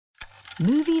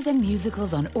Movies and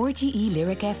musicals on RTE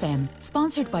Lyric FM.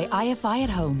 Sponsored by IFI at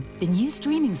Home, the new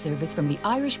streaming service from the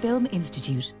Irish Film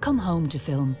Institute. Come home to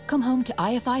film. Come home to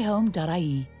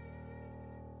ifihome.ie.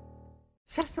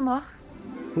 Shassamach.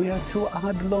 We are two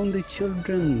odd, lonely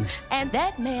children. And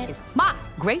that man is my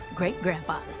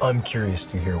great-great-grandfather. I'm curious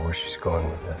to hear where she's going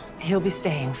with this. He'll be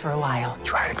staying for a while.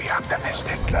 Try to be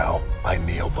optimistic. Now, I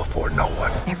kneel before no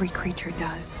one. Every creature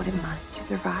does what it must to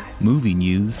survive. Movie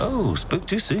news. Oh, spoke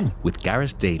too soon. With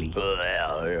Gareth Daly.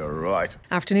 Well, you're right.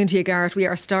 Afternoon to you, Gareth. We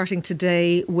are starting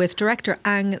today with director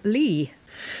Ang Lee.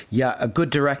 Yeah, a good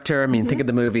director. I mean, think of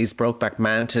the movies Brokeback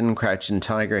Mountain, Crouching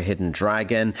Tiger, Hidden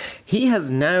Dragon. He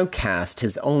has now cast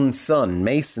his own son,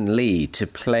 Mason Lee, to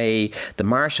play the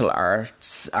martial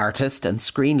arts artist and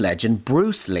screen legend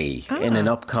Bruce Lee in an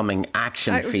upcoming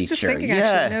action feature. I was just thinking,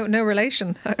 actually, no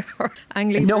relation. Ang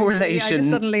Lee, no Bruce relation. Lee. I just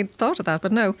suddenly thought of that,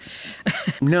 but no.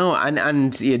 No,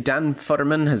 and Dan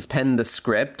Futterman has penned the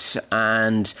script,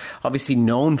 and obviously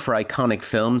known for iconic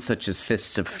films such as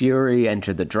Fists of Fury,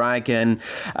 Enter the Dragon.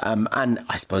 And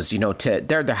I suppose,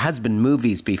 there has been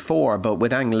movies before, but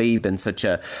with Ang Lee being such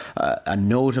a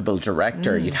notable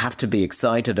director, you'd have to be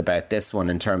excited about this one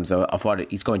in terms of what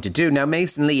he's going to do. Now,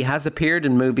 Mason Lee has appeared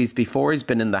in movies before. He's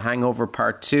been in The Hangover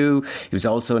Part 2. He was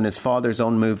also in his father's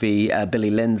own movie,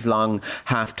 Billy Lynn's Long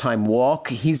Halftime Walk.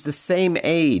 He's the same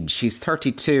age. He's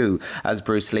 32 as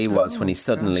Bruce Lee was when he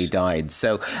suddenly died.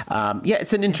 So,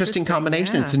 it's an interesting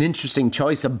combination. Yeah. It's an interesting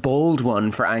choice, a bold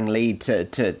one for Ang Lee to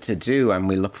do. And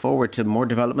we look forward to more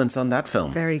developments on that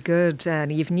film. Very good.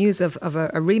 And you've news of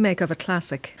a remake of a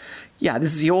classic. Yeah,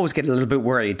 you always get a little bit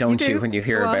worried, don't you when you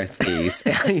hear about these?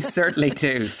 You certainly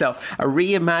do. So, a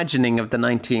reimagining of the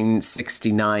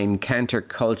 1969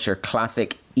 counterculture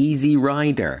classic Easy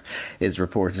Rider is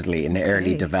reportedly in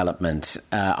early development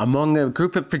among a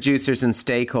group of producers and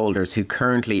stakeholders who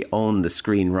currently own the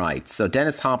screen rights. So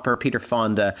Dennis Hopper, Peter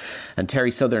Fonda and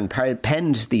Terry Southern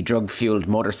penned the drug-fueled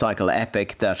motorcycle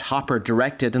epic that Hopper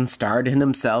directed and starred in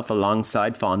himself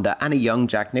alongside Fonda and a young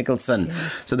Jack Nicholson.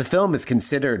 Yes. So the film is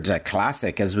considered a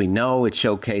classic. As we know, it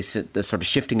showcased the sort of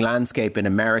shifting landscape in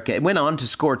America. It went on to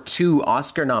score 2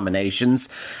 Oscar nominations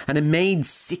and it made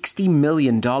 $60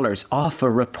 million off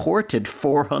a reported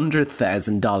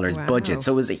 $400,000 budget.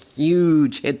 So it was a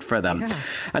huge hit for them. Yeah.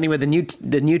 Anyway, the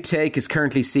new take is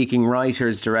currently seeking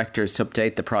writers, directors to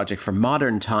update the project for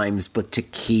modern times, but to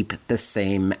keep the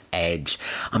same edge.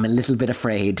 I'm a little bit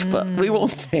afraid, but we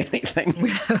won't say anything.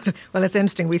 Well, it's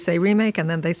interesting. We say remake and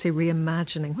then they say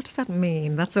reimagining. What does that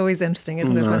mean? That's always interesting,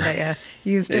 isn't it, when they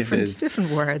use different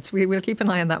words. We'll keep an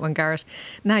eye on that one, Garrett.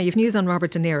 Now, you've news on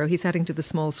Robert De Niro. He's heading to the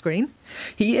small screen.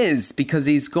 He is, because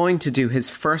he's going to do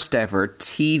his first ever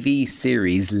TV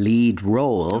series lead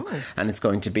role, and it's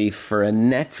going to be for a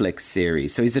Netflix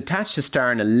series. So he's attached to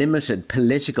star in a limited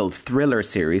political thriller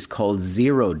series called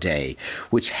Zero Day,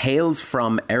 which hails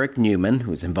from Eric Newman,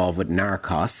 who's involved with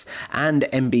Narcos, and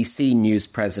NBC News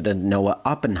president Noah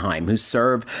Oppenheim, who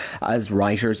serve as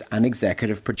writers and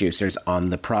executive producers on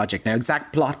the project. Now,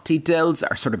 exact plot details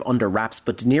are sort of under wraps,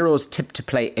 but De Niro's tipped to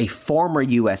play a former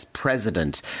US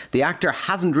president. The actor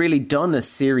hasn't really done a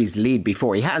series lead before.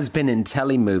 He has been in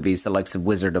telemovies, the likes of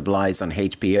Wizard of Lies on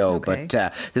HBO, but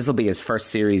this will be his first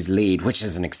series lead, which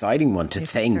is an exciting one to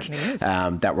think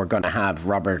that we're going to have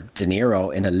Robert De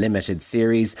Niro in a limited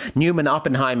series. Newman,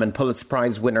 Oppenheim and Pulitzer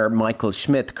Prize winner Michael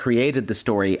Schmidt created the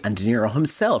story, and De Niro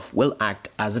himself will act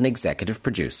as an executive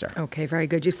producer. Okay, very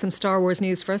good. You have some Star Wars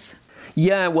news for us?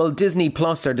 Yeah, well, Disney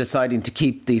Plus are deciding to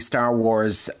keep the Star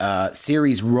Wars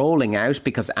series rolling out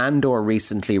because Andor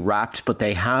recently wrapped, but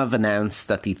they have announced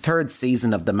that the 3rd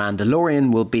season of The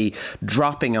Mandalorian will be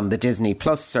dropping on the Disney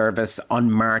Plus service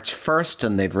on March 1st,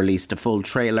 and they've released a full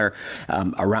trailer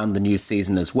around the new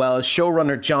season as well.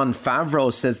 Showrunner Jon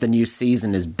Favreau says the new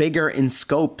season is bigger in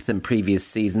scope than previous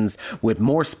seasons, with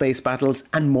more space battles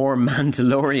and more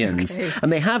Mandalorians. Okay.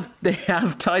 And they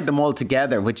have tied them all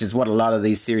together, which is what a lot of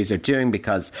these series are doing,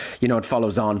 because, it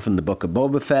follows on from the Book of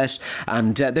Boba Fett,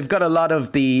 and they've got a lot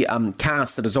of the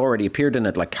cast that has already appeared in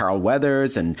it, like Carl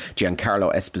Weathers and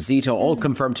Giancarlo Esposito, all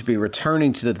confirmed to be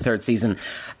returning to the 3rd season.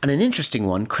 And an interesting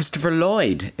one, Christopher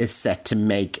Lloyd is set to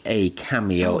make a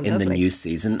cameo in the new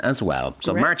season as well.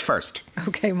 So March 1st.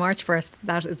 Okay, March 1st.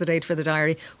 That is the date for the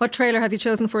diary. What trailer have you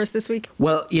chosen for us this week?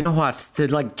 Well, you know what?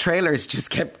 The trailers just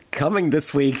kept coming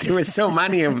this week. There were so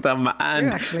many of them,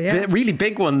 and really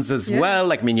big ones as well.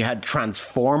 Like, you had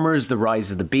Transformers, The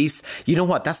Rise of the Beast. You know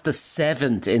what? That's the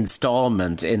 7th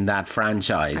installment in that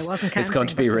franchise. I wasn't counting. It's going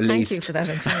to be released. Thank you for that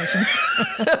information.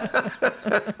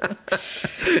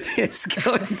 It's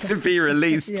going to be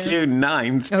released June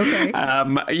 9th. Okay.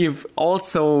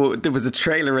 There was a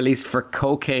trailer released for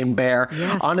Cocaine Bear.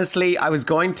 Yes. Honestly, I was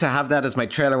going to have that as my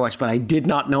trailer watch, but I did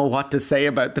not know what to say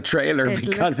about the trailer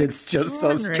because it's just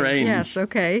so strange. Yes,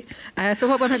 okay. So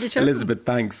what one have you chosen? Elizabeth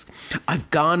Banks. I've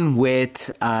gone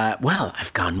with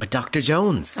Dr.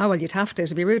 Jones. Oh, well, you'd have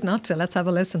to be rude not to. Let's have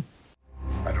a listen.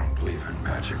 I don't believe in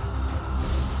magic.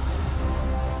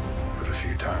 But a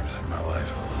few times in my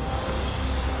life,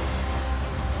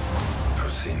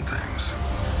 I've seen things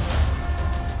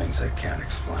I can't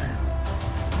explain. And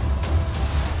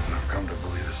I've come to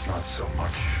believe it's not so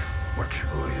much what you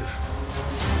believe.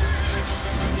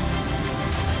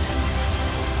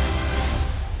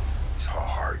 It's how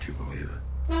hard you believe it.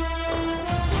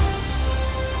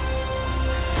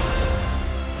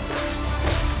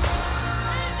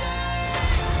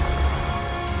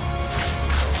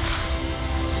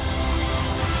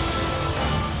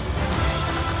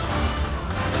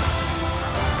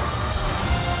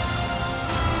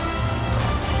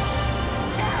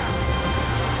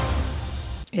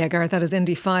 Yeah, Gareth, that is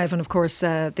Indy 5, and of course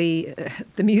the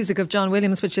music of John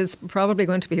Williams, which is probably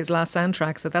going to be his last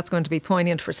soundtrack, so that's going to be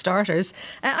poignant for starters.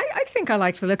 I think I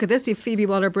liked the look of this. You have Phoebe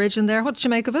Waller-Bridge in there. What did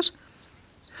you make of it?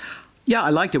 Yeah,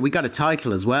 I liked it. We got a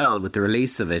title as well with the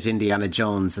release of it, Indiana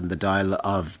Jones and the Dial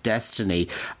of Destiny.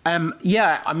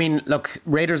 Look,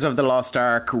 Raiders of the Lost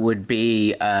Ark would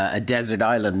be a desert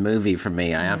island movie for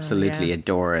me. I absolutely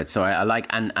adore it. So I like,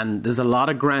 and there's a lot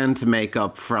of ground to make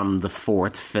up from the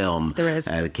fourth film, there is.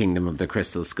 The Kingdom of the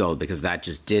Crystal Skull, because that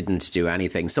just didn't do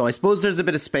anything. So I suppose there's a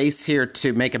bit of space here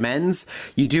to make amends.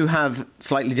 You do have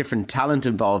slightly different talent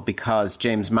involved because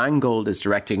James Mangold is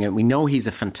directing it. We know he's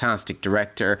a fantastic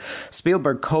director.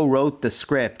 Spielberg co-wrote the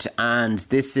script, and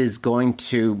this is going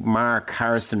to mark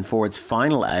Harrison Ford's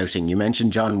final outing. You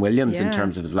mentioned John Williams in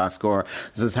terms of his last score.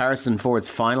 This is Harrison Ford's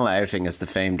final outing as the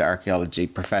famed archaeology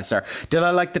professor. Did I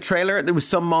like the trailer? There was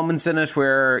some moments in it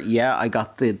where, I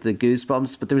got the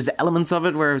goosebumps, but there was elements of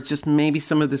it where it was just maybe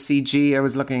some of the CG. I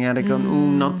was looking at it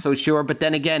going, not so sure. But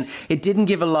then again, it didn't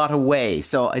give a lot away,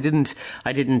 so I didn't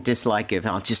dislike it.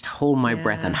 I'll just hold my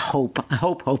breath and hope. But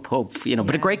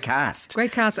a great cast.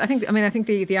 Great cast. I think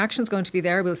the action's going to be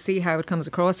there. We'll see how it comes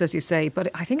across, as you say. But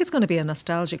I think it's going to be a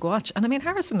nostalgic watch. And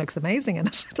Harrison looks amazing in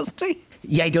it, doesn't he?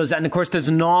 Yeah, he does. And of course, there's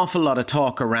an awful lot of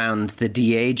talk around the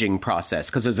de-aging process,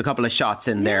 because there's a couple of shots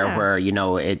in there where,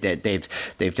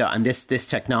 they've done, and this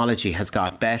technology has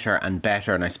got better and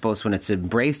better. And I suppose when it's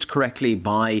embraced correctly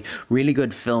by really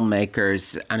good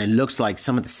filmmakers, and it looks like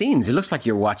some of the scenes, it looks like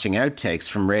you're watching outtakes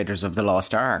from Raiders of the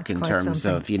Lost Ark. It's in terms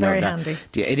of, very handy.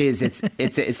 It is.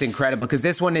 It's incredible, because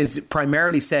this one is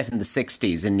primarily set in the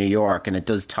 60s in New York, and it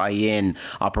does tie in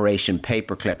Operation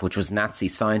Paperclip, which was Nazi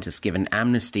scientists given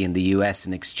amnesty in the US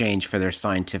in exchange for their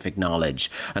scientific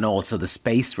knowledge, and also the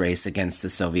space race against the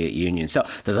Soviet Union. So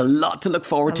there's a lot to look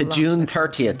forward to. June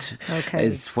 30th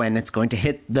is when it's going to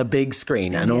hit the big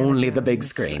screen, and only the big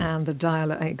screen. And the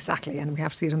Dial, exactly, and we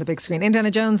have to see it on the big screen.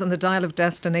 Indiana Jones and the Dial of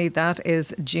Destiny, that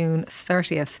is June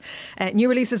 30th. New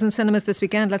releases in cinemas this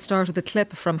weekend. Let's start with a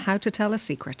clip from How to Tell a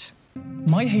Secret.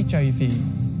 My HIV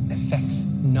affects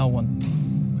no one.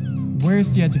 Where's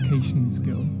the education in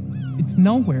school? It's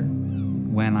nowhere.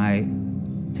 When I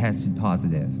tested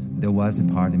positive, there was a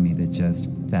part of me that just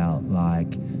felt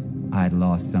like I'd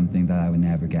lost something that I would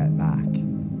never get back.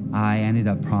 I ended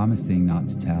up promising not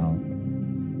to tell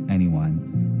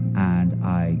anyone, and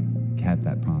I kept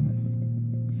that promise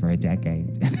for a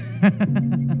decade.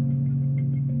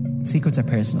 Secrets are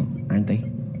personal, aren't they?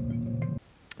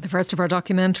 The first of our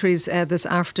documentaries this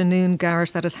afternoon,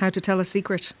 Gareth, that is How to Tell a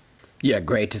Secret. Yeah,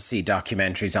 great to see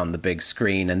documentaries on the big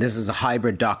screen. And this is a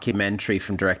hybrid documentary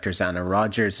from directors Anna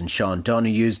Rogers and Sean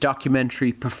Donoghue's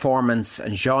documentary, performance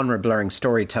and genre-blurring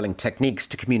storytelling techniques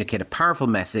to communicate a powerful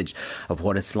message of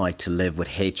what it's like to live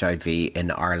with HIV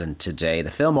in Ireland today. The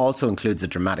film also includes a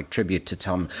dramatic tribute to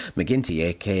Tom McGinty,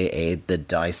 a.k.a. The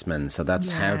Dice Man. So that's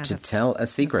How to Tell a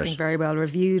Secret. It's been very well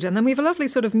reviewed. And then we have a lovely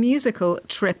sort of musical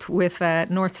trip with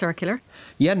North Circular.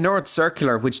 Yeah, North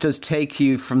Circular, which does take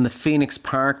you from the Phoenix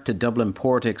Park to Dublin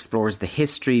Port, explores the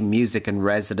history, music and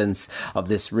residents of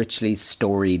this richly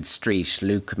storied street.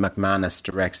 Luke McManus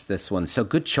directs this one. So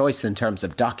good choice in terms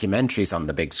of documentaries on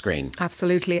the big screen.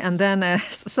 Absolutely. And then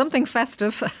something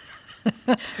festive.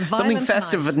 Something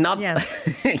festive, but not,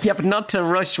 but not to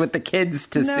rush with the kids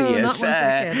to see it. Not one for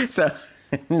the kids.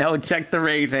 No, check the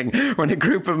rating. When a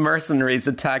group of mercenaries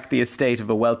attack the estate of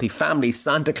a wealthy family,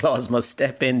 Santa Claus must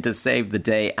step in to save the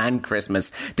day and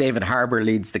Christmas. David Harbour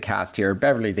leads the cast here.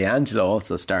 Beverly D'Angelo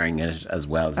also starring in it as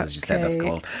well. As you said, that's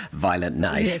called Violent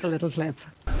Night. Here's a little clip.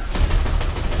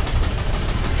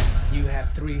 You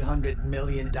 $300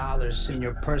 million in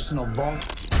your personal vault.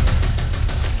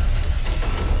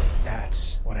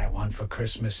 That's what I want for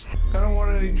Christmas. I don't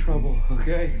want any trouble,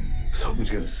 okay? Someone's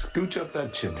gonna scooch up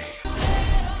that chimney.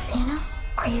 Santa,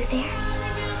 are you there?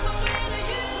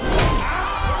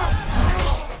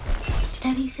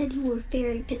 Daddy said you were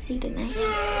very busy tonight.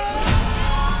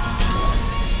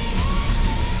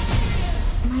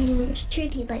 My room is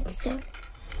Trudy Lightstone.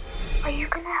 Are you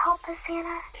gonna help us,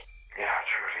 Santa? Yeah,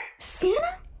 Trudy.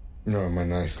 Santa? You're on my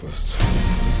nice list.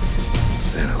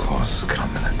 Santa Claus is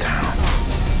coming to town.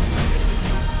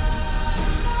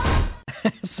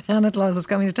 Santa Claus is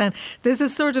coming to town. This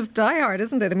is sort of Die Hard,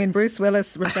 isn't it? I mean, Bruce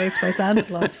Willis replaced by Santa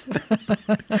Claus.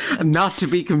 Not to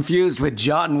be confused with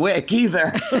John Wick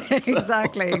either.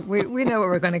 Exactly. We know what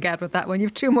we're going to get with that one.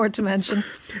 You've two more to mention.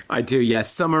 I do,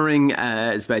 yes. Summering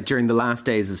is about during the last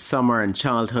days of summer and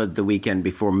childhood, the weekend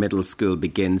before middle school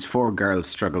begins. 4 girls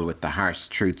struggle with the harsh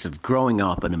truths of growing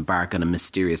up and embark on a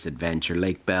mysterious adventure.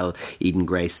 Lake Bell, Eden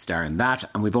Grace star in that.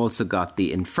 And we've also got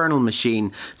The Infernal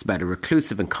Machine. It's about a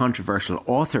reclusive and controversial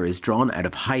author is drawn out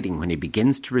of hiding when he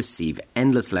begins to receive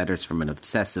endless letters from an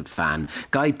obsessive fan.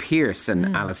 Guy Pearce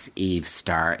and Alice Eve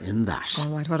star in that. All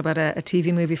right, what about a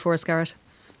TV movie for us, Garrett?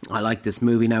 I like this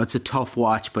movie now. It's a tough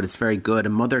watch, but it's very good. A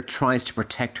mother tries to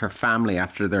protect her family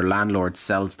after their landlord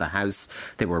sells the house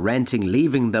they were renting,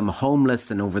 leaving them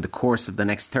homeless. And over the course of the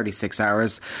next 36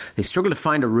 hours, they struggle to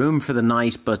find a room for the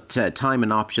night, but time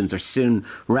and options are soon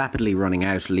rapidly running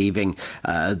out, leaving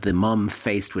the mum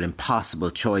faced with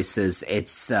impossible choices.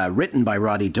 It's written by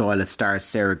Roddy Doyle. It stars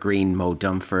Sarah Green, Mo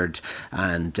Dumford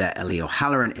and Ellie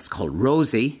O'Halloran. It's called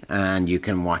Rosie, and you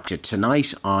can watch it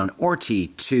tonight on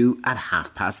RT2 at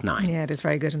 9:30. Yeah, it is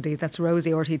very good indeed. That's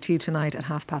Rosie, RT2 tonight at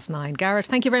 9:30. Garrett,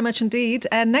 thank you very much indeed.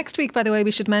 Next week, by the way,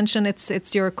 we should mention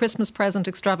it's your Christmas present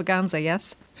extravaganza,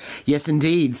 yes? Yes,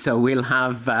 indeed. So we'll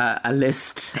have a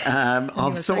list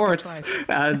of sorts.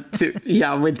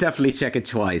 We'll definitely check it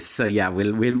twice. So yeah,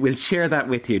 we'll share that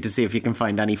with you to see if you can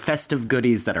find any festive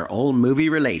goodies that are all movie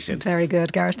related. Very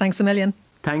good, Garrett. Thanks a million.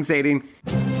 Thanks, Aideen.